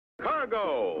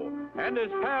Cargo and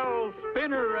his pals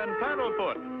Spinner and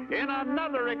Paddlefoot in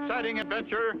another exciting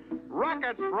adventure,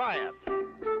 Riot.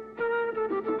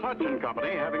 Clutch and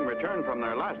Company, having returned from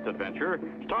their last adventure,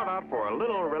 start out for a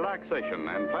little relaxation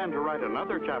and plan to write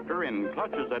another chapter in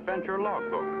Clutch's adventure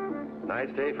logbook.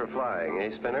 Nice day for flying,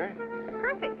 eh, Spinner?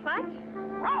 Perfect, Clutch.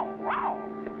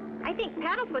 I think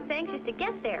Paddlefoot's anxious to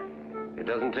get there. It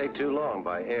doesn't take too long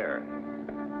by air.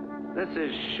 This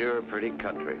is sure pretty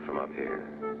country from up here.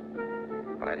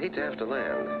 But I'd hate to have to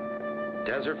land.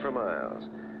 Desert for miles.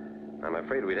 I'm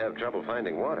afraid we'd have trouble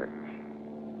finding water.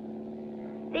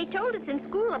 They told us in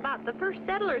school about the first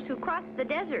settlers who crossed the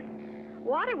desert.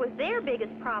 Water was their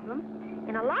biggest problem,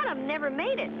 and a lot of them never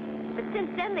made it. But since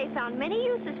then, they found many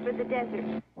uses for the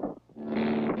desert.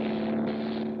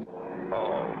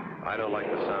 Oh, I don't like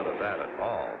the sound of that at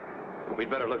all. We'd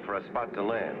better look for a spot to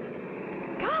land.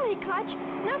 Golly, Clutch,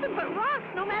 nothing but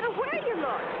rocks no matter where you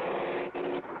look.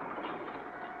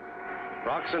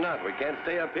 Rocks or not, we can't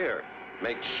stay up here.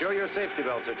 Make sure your safety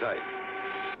belts are tight.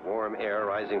 Warm air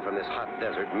rising from this hot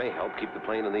desert may help keep the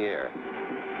plane in the air.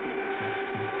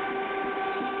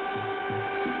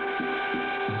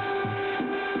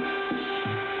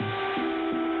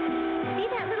 See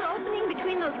that little opening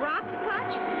between those rocks,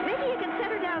 Clutch? Maybe you can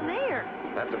set her down there.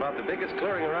 That's about the biggest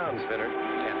clearing around, Spinner.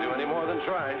 Can't do any more than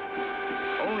try.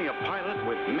 Only a pilot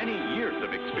with many years of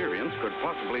experience could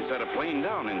possibly set a plane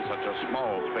down in such a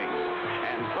small space.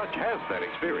 And Clutch has that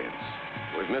experience.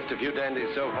 We've missed a few dandies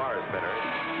so far, Spinner.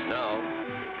 Now,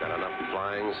 got enough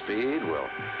flying speed, we'll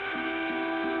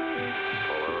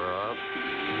pull her up.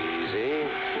 Easy.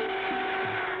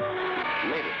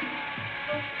 Made it.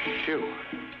 Shoo.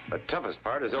 The toughest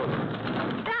part is over.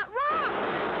 That rock!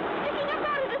 Sticking up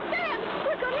out of the sand!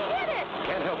 We're going to hit it!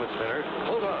 Can't help it, Spinner.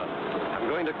 Hold on. I'm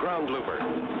going to ground loop her.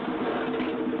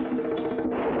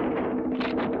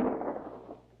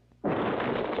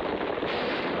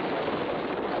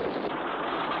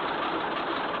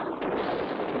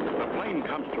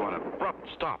 Comes to an abrupt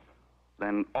stop.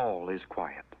 Then all is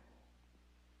quiet.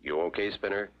 You okay,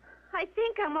 Spinner? I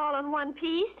think I'm all in one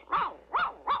piece.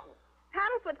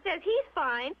 Paddlefoot says he's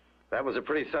fine. That was a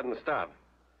pretty sudden stop.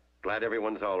 Glad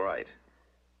everyone's all right.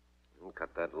 We'll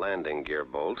cut that landing gear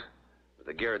bolt. But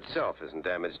the gear itself isn't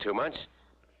damaged too much.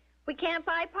 We can't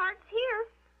buy parts here.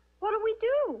 What do we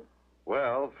do?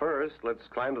 Well, first, let's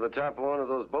climb to the top of one of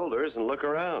those boulders and look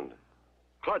around.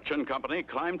 Clutch and Company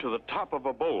climb to the top of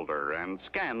a boulder and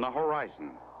scan the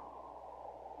horizon.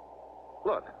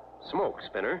 Look, smoke,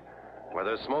 Spinner. Where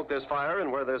there's smoke, there's fire,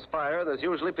 and where there's fire, there's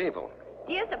usually people.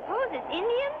 Do you suppose it's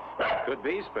Indians? Could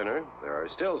be, Spinner. There are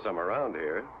still some around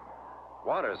here.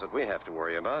 Water's what we have to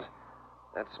worry about.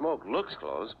 That smoke looks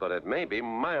close, but it may be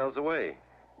miles away.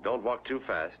 Don't walk too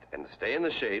fast, and stay in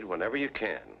the shade whenever you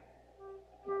can.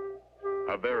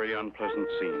 A very unpleasant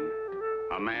scene.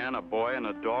 A man, a boy, and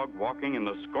a dog walking in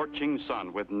the scorching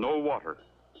sun with no water.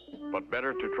 But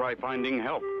better to try finding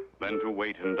help than to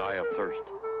wait and die of thirst.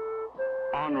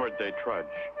 Onward they trudge,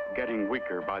 getting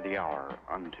weaker by the hour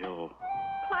until...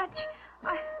 Clutch,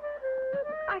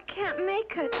 I can't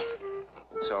make it.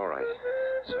 It's all right.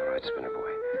 It's all right, Spinner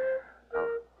boy.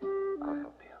 I'll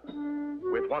help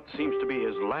you. With what seems to be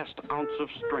his last ounce of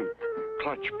strength,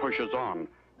 Clutch pushes on,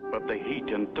 but the heat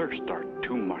and thirst are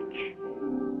too much.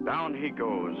 Down he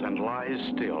goes and lies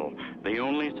still, the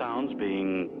only sounds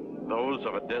being those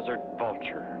of a desert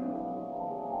vulture.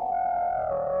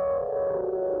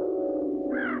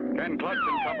 Can Clutch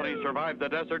and Company survive the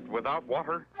desert without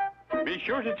water? Be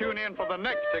sure to tune in for the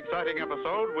next exciting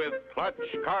episode with Clutch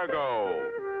Cargo.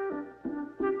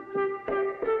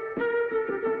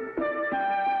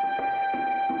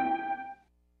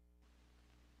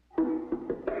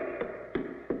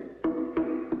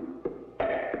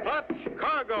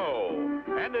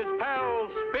 And his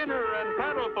pals Spinner and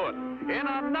Paddlefoot in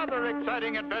another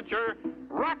exciting adventure,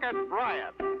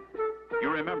 Riot. You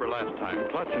remember last time,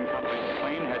 Clutch and Company's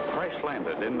plane had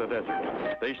crash-landed in the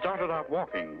desert. They started out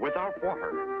walking without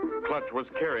water. Clutch was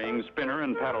carrying Spinner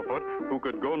and Paddlefoot, who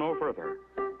could go no further.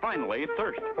 Finally,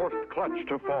 thirst forced Clutch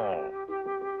to fall.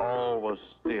 All was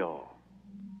still.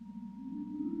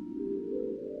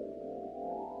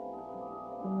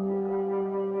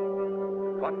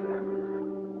 What the...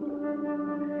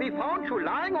 We found you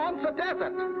lying on the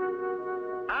desert.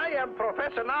 I am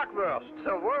Professor Knockwurst,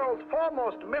 the world's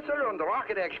foremost missile and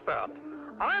rocket expert.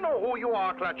 I know who you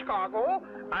are, Clutch Cargo.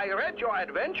 I read your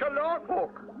adventure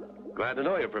logbook. Glad to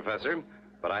know you, Professor.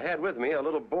 But I had with me a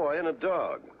little boy and a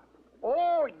dog.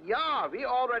 Oh, yeah, we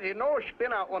already know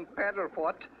Spinner and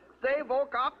Paddlefoot. They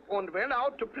woke up and went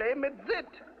out to play Mitzit.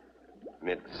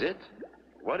 Mitzit?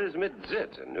 What is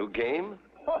Mitzit? A new game?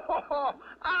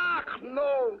 Ah,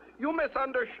 no, you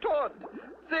misunderstood.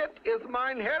 Zit is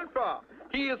mine helper.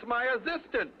 He is my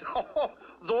assistant.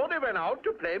 So they went out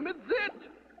to play with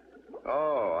Zit.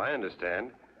 Oh, I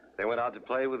understand. They went out to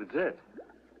play with Zit.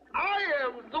 I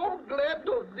am so glad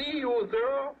to see you,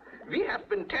 sir. We have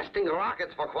been testing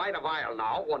rockets for quite a while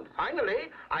now, and finally,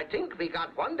 I think we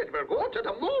got one that will go to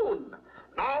the moon.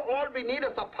 Now all we need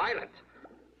is a pilot.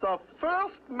 The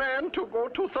first man to go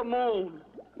to the moon.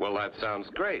 Well, that sounds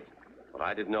great. But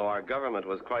I didn't know our government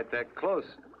was quite that close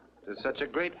to such a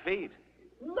great feat.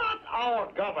 Not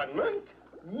our government.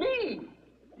 Me.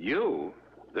 You?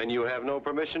 Then you have no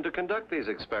permission to conduct these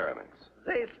experiments.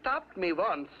 They stopped me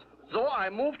once, so I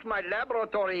moved my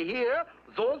laboratory here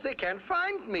so they can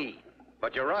find me.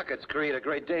 But your rockets create a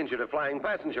great danger to flying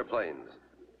passenger planes.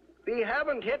 We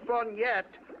haven't hit one yet,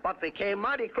 but we came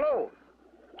mighty close.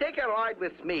 Take a ride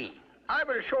with me. I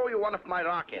will show you one of my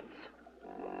rockets.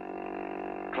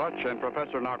 Clutch and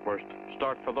Professor Knockwurst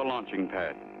start for the launching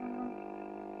pad.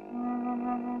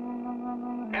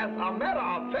 As a matter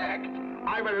of fact,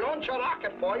 I will launch a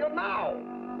rocket for you now.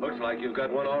 Looks like you've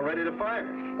got one all ready to fire.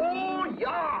 Oh, yeah,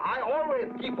 I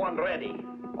always keep one ready.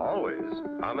 Always?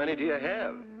 How many do you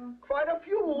have? Quite a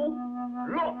few.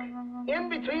 Look, in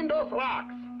between those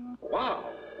rocks. Wow,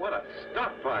 what a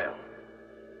stockpile.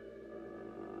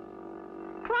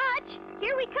 Clutch,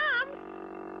 here we come.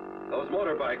 Those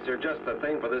motorbikes are just the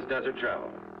thing for this desert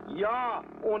travel. Yeah,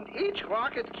 and each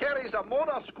rocket carries a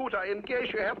motor scooter in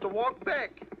case you have to walk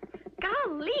back.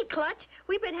 Golly, Clutch,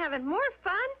 we've been having more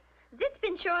fun. Zit's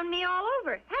been showing me all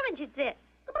over, haven't you, Zit?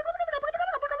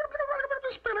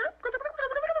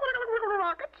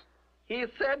 Rockets? He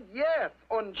said yes,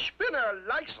 and Spinner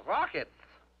likes rockets.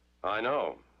 I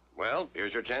know. Well,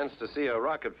 here's your chance to see a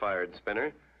rocket-fired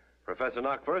spinner. Professor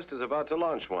Knockwurst is about to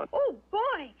launch one. Oh,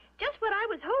 boy, just what I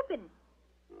was hoping.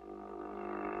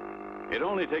 It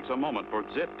only takes a moment for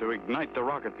Zit to ignite the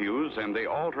rocket fuse, and they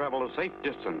all travel a safe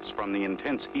distance from the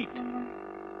intense heat.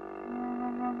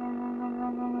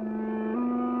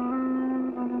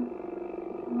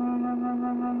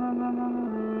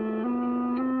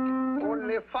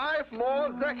 Only 5 more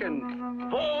seconds.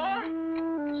 4,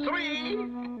 3,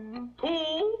 2,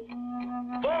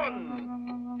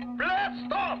 1.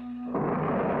 Blast off!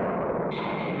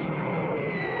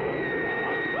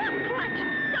 Look, Clutch,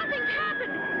 something's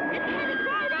happened. It's headed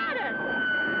right at us.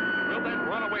 Will that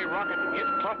runaway rocket hit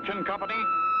Clutch and Company?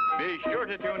 Be sure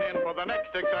to tune in for the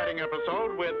next exciting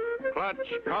episode with Clutch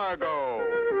Cargo.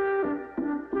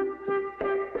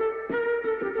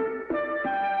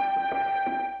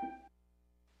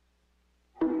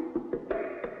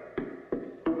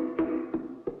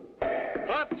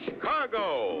 Clutch Cargo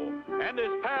and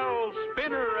his pals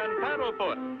Spinner and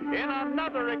Paddlefoot in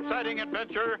another exciting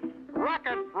adventure,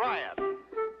 Rocket Riot.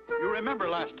 You remember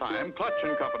last time, Clutch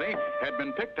and Company had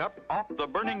been picked up off the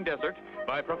burning desert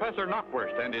by Professor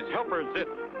Knockwurst and his helper Zit.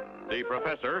 The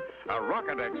professor, a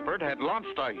rocket expert, had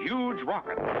launched a huge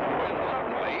rocket when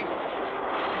suddenly...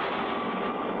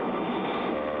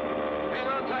 Hang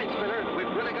on tight, Spinner.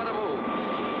 We've really got to move.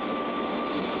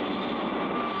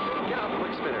 Get out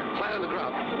quick, Spinner. Flat on the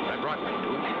ground. That rock may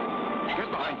do it. Get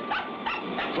behind it.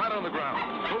 Flat on the ground.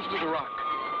 Close to the rock.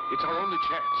 It's our only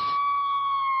chance.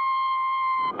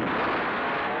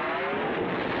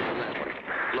 That way.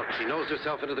 Look, she nosed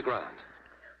herself into the ground.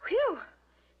 Whew.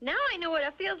 Now I know what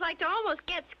it feels like to almost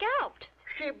get scalped.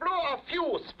 She blew a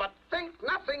fuse, but think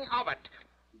nothing of it.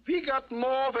 We got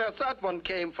more where that one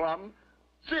came from.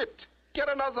 Zit, get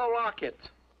another rocket.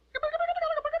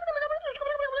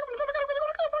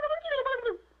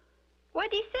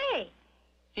 What'd he say?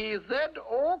 He said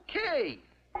okay.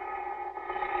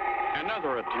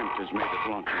 Another attempt is made at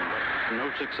launching, but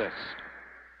no success.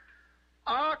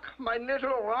 Ach, my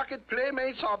little rocket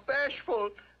playmates are bashful.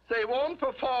 They won't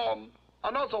perform.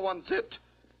 Another one, Zit.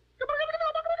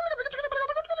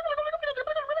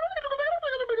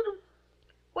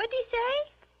 What'd he say?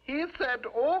 He said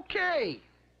okay.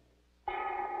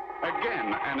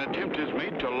 Again, an attempt is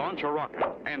made to launch a rocket,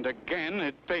 and again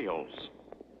it fails.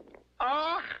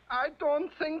 Ach, I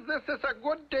don't think this is a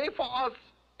good day for us.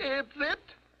 Is it?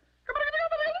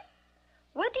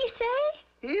 What'd he say?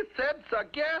 He said the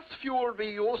gas fuel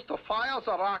we used to fire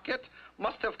the rocket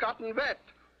must have gotten wet.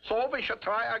 So we should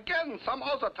try again some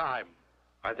other time.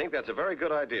 I think that's a very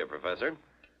good idea, Professor.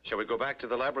 Shall we go back to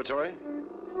the laboratory?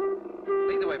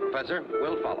 Lead the way, Professor.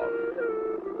 We'll follow.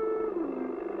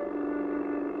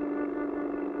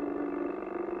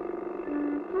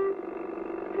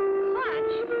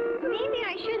 Clutch, maybe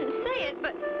I shouldn't say it,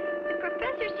 but the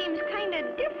professor seems kind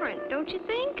of different, don't you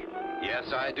think?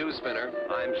 Yes, I do, Spinner.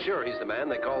 I'm sure he's the man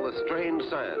they call the strange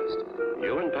scientist.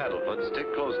 You and Paddlefoot stick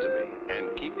close to me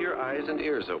and keep your eyes and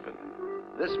ears open.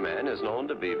 This man is known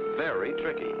to be very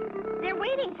tricky. They're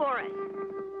waiting for us.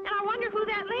 And I wonder who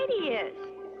that lady is.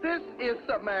 This is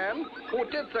the man who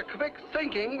did the quick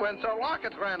thinking when the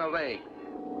rocket ran away.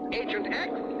 Agent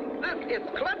X, this is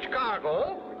Clutch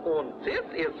Cargo, and this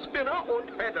is Spinner and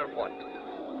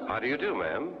Paddlefoot. How do you do,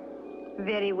 ma'am?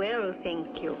 Very well,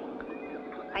 thank you.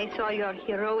 I saw your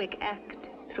heroic act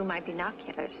through my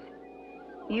binoculars.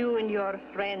 You and your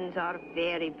friends are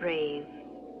very brave.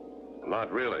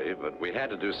 Not really, but we had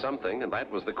to do something, and that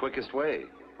was the quickest way.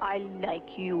 I like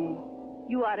you.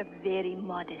 You are very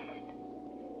modest.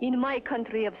 In my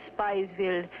country of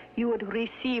Spiesville, you would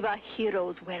receive a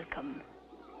hero's welcome.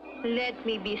 Let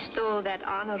me bestow that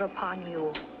honor upon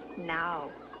you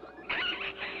now.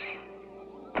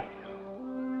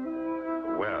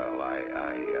 Well,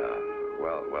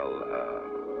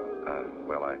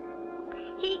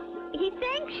 He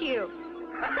thanks you.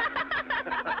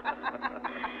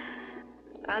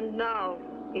 And now,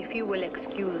 if you will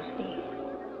excuse me.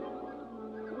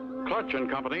 Clutch and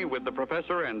Company with the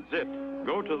professor and Zit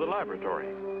go to the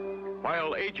laboratory,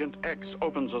 while Agent X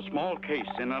opens a small case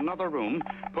in another room,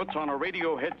 puts on a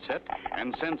radio headset,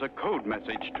 and sends a code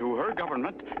message to her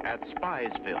government at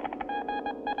Spiesville.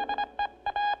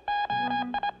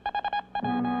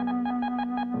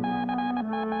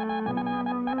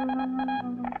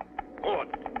 Good.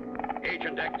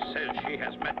 Agent X says she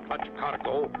has met Clutch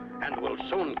Cargo and will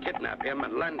soon kidnap him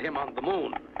and land him on the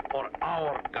moon for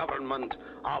our government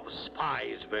of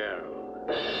Spiesville.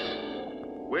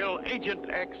 Will Agent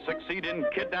X succeed in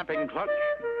kidnapping Clutch?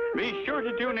 Be sure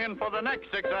to tune in for the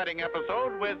next exciting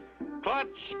episode with Clutch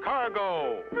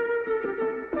Cargo.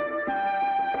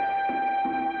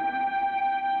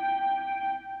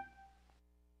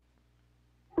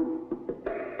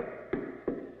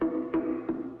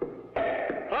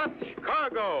 Clutch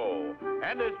Cargo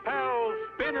and his pals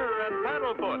Spinner and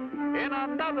Paddlefoot in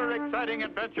another exciting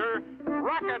adventure,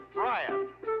 Rocket Riot.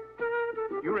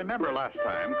 You remember last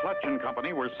time, Clutch and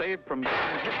Company were saved from being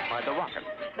hit by the rocket.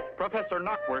 Professor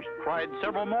Knockwurst tried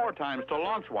several more times to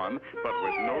launch one, but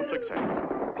with no success.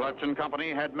 Clutch and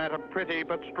Company had met a pretty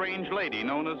but strange lady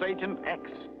known as Agent X.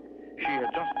 She had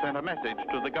just sent a message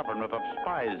to the government of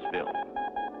Spiesville.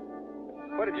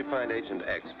 Where did you find Agent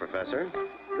X, Professor?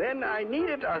 When I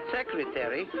needed a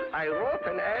secretary, I wrote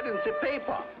an ad in the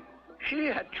paper. She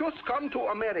had just come to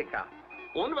America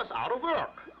and was out of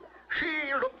work.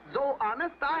 She looked so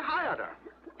honest, I hired her.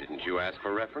 Didn't you ask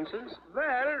for references?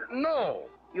 Well, no.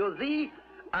 You see,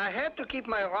 I had to keep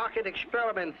my rocket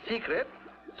experiment secret,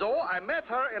 so I met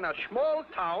her in a small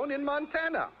town in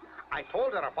Montana. I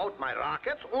told her about my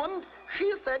rockets, and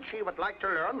she said she would like to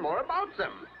learn more about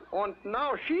them. And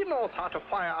now she knows how to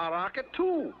fire a rocket,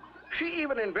 too. She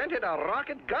even invented a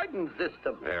rocket guidance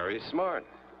system. Very smart.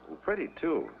 And pretty,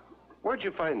 too. Where'd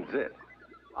you find Zit?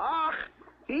 Ah,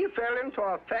 he fell into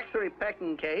a factory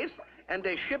packing case, and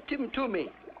they shipped him to me.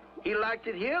 He liked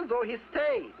it here, so he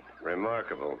stayed.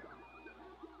 Remarkable.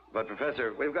 But,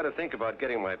 Professor, we've got to think about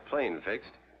getting my plane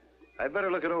fixed. I'd better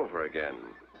look it over again.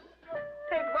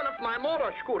 Take one of my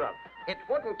motor scooters. It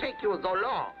wouldn't take you so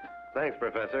long. Thanks,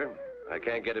 Professor. I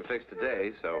can't get it fixed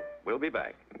today, so we'll be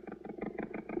back.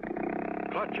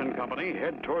 Clutch and Company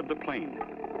head toward the plane.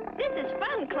 This is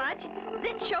fun, Clutch.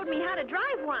 Zit showed me how to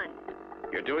drive one.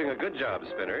 You're doing a good job,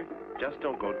 Spinner. Just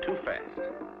don't go too fast.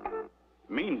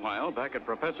 Meanwhile, back at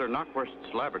Professor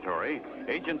Knockwurst's laboratory,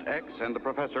 Agent X and the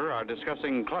professor are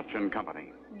discussing Clutch and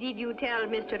Company. Did you tell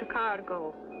Mr.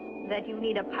 Cargo that you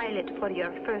need a pilot for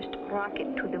your first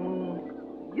rocket to the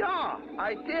moon? Yeah,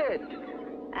 I did.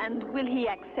 And will he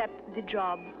accept the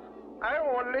job? I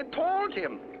only told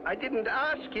him. I didn't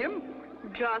ask him.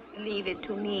 Just leave it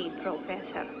to me,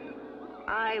 Professor.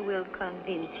 I will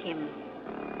convince him.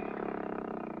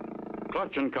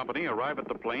 Clutch and Company arrive at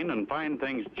the plane and find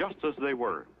things just as they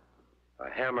were. A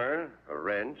hammer, a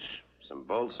wrench, some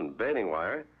bolts and baling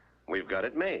wire. We've got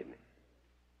it made.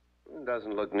 It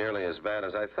doesn't look nearly as bad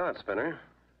as I thought, Spinner.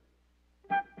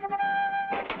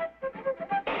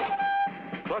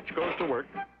 Clutch goes to work,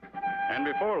 and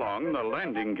before long, the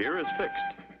landing gear is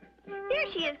fixed. Here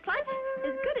she is, Clutch.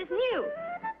 As good as new.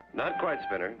 Not quite,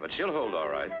 Spinner, but she'll hold all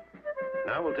right.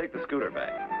 Now we'll take the scooter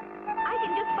back. I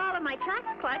can just follow my tracks,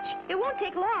 Clutch. It won't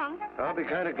take long. I'll be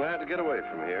kind of glad to get away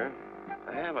from here.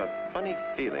 I have a funny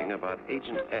feeling about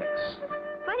Agent X.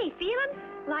 Funny feeling?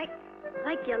 Like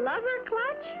you love her,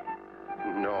 Clutch?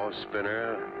 No,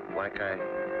 Spinner, like I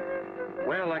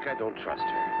don't trust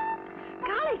her.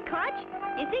 Golly, Clutch,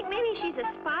 you think maybe she's a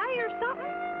spy or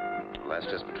something? Well, that's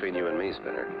just between you and me,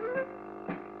 Spinner.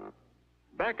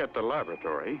 Back at the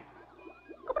laboratory,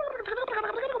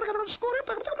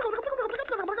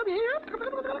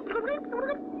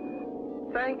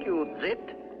 Thank you, Zit.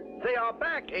 They are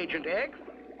back, Agent X.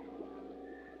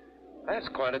 That's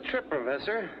quite a trip,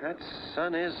 Professor. That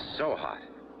sun is so hot.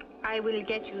 I will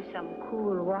get you some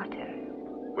cool water.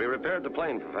 We repaired the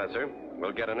plane, Professor.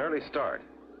 We'll get an early start.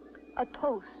 A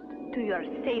toast to your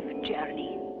safe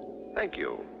journey. Thank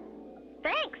you.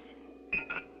 Thanks.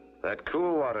 That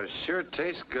cool water sure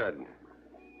tastes good.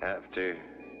 After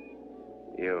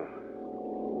you...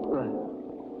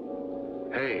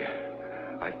 Hey,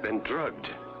 I've been drugged.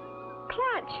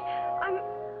 Clutch,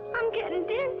 I'm getting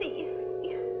dizzy.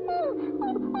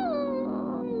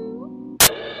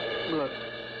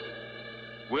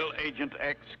 Will Agent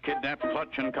X kidnap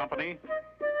Clutch and Company?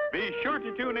 Be sure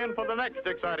to tune in for the next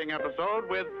exciting episode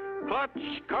with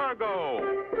Clutch Cargo.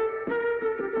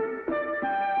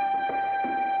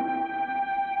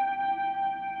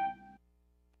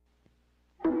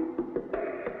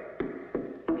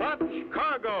 Clutch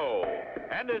Cargo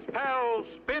and his pals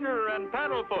Spinner and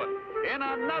Paddlefoot in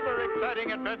another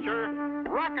exciting adventure,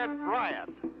 Rocket Riot.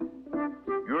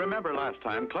 You remember last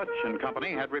time Clutch and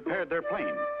Company had repaired their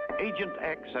plane. Agent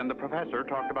X and the professor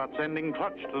talked about sending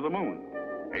Clutch to the moon.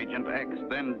 Agent X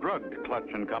then drugged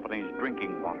Clutch and Company's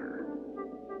drinking water.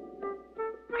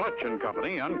 Clutch and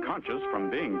Company, unconscious from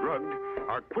being drugged,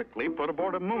 are quickly put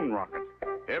aboard a moon rocket.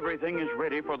 Everything is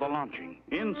ready for the launching.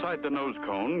 Inside the nose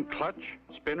cone, Clutch,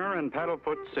 Spinner, and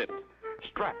Paddlefoot sit,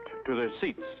 strapped to their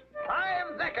seats.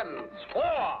 5 seconds. 4,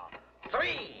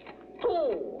 3, 2,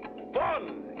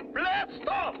 1. Blast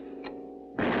off!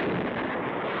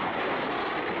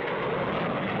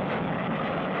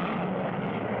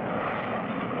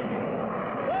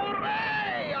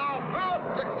 Hooray! Our first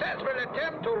successful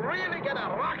attempt to really get a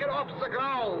rocket off the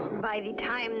ground. By the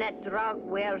time that drug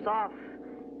wears off,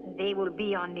 they will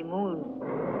be on the moon.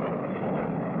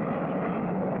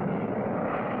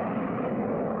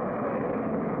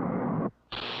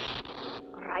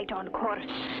 Right on course.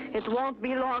 It won't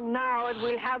be long now and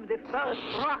we'll have the first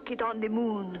rocket on the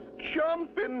moon.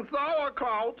 Jumping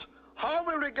sauerkraut. How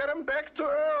will we get him back to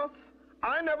Earth?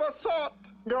 I never thought.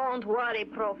 Don't worry,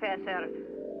 Professor.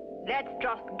 Let's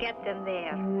just get them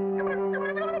there.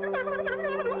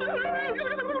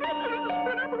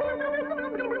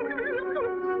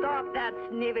 Stop that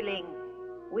sniveling.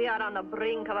 We are on the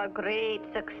brink of a great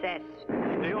success.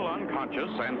 Still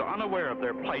unconscious and unaware of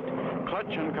their plight, Clutch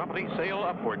and Company sail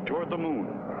upward toward the moon.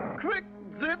 Quick,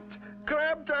 Zit,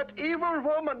 grab that evil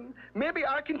woman. Maybe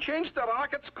I can change the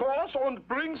rocket's course and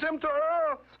bring them to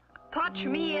Earth. Touch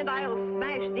me and I'll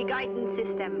smash the guidance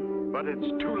system. But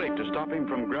it's too late to stop him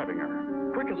from grabbing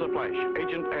her. Quick as a flash,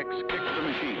 Agent X kicks the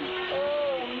machine.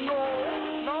 Oh, no.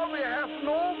 Now we have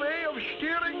no way of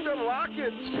steering the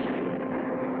rockets.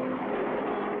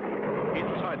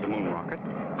 Inside the moon rocket,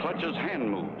 Clutch's hand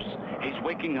moves. He's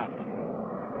waking up.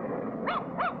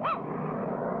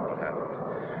 What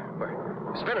happened? Where?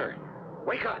 Spinner,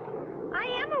 wake up. I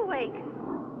am awake.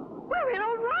 We're in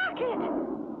a rocket.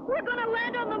 We're gonna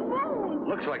land on the moon.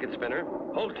 Looks like it, Spinner.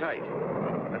 Hold tight.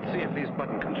 Let's see if these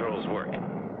button controls work.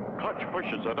 Clutch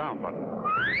pushes the down button.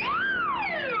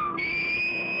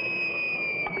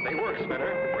 They work,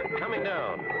 Spinner. We're coming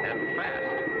down, and fast.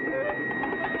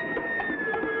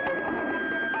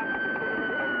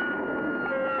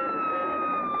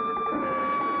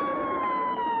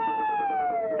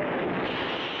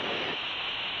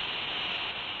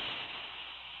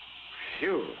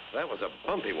 Phew, that was a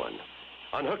bumpy one.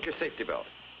 Unhook your safety belt.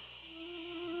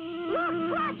 Look,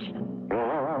 Clutch! A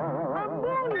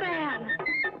moon man!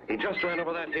 He just ran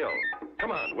over that hill.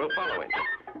 Come on, we'll follow him.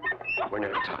 We're near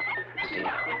the top. Stay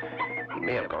down. He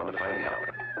may have gone to find help.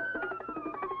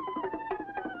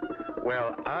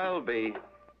 Well, I'll be...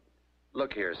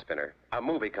 Look here, Spinner. A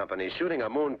movie company shooting a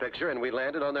moon picture, and we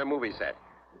landed on their movie set.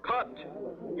 Cut.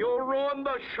 You ruined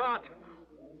the shot.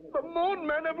 The moon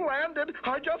men have landed.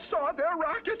 I just saw their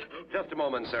rocket. Just a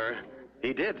moment, sir.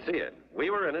 He did see it. We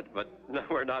were in it, but no,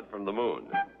 we're not from the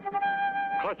moon.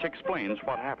 Clutch explains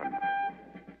what happened.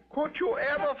 Could you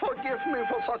ever forgive me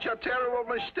for such a terrible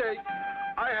mistake?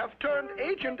 I have turned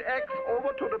Agent X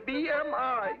over to the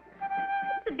BMI.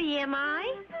 The BMI?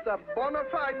 The bona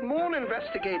fide moon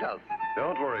investigators.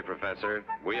 Don't worry, Professor.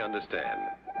 We understand.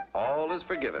 All is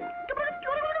forgiven.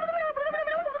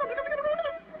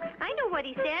 I know what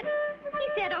he said. He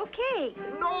said okay.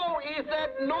 No, he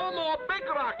said no more big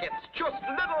rockets. Just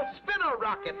little spinner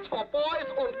rockets for boys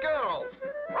and girls.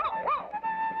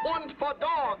 And for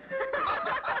dogs.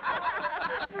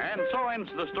 And so ends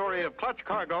the story of Clutch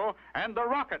Cargo and the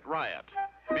Rocket Riot.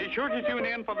 Be sure to tune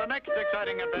in for the next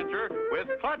exciting adventure with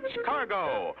Clutch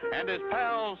Cargo and his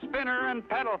pals Spinner and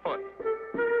Paddlefoot.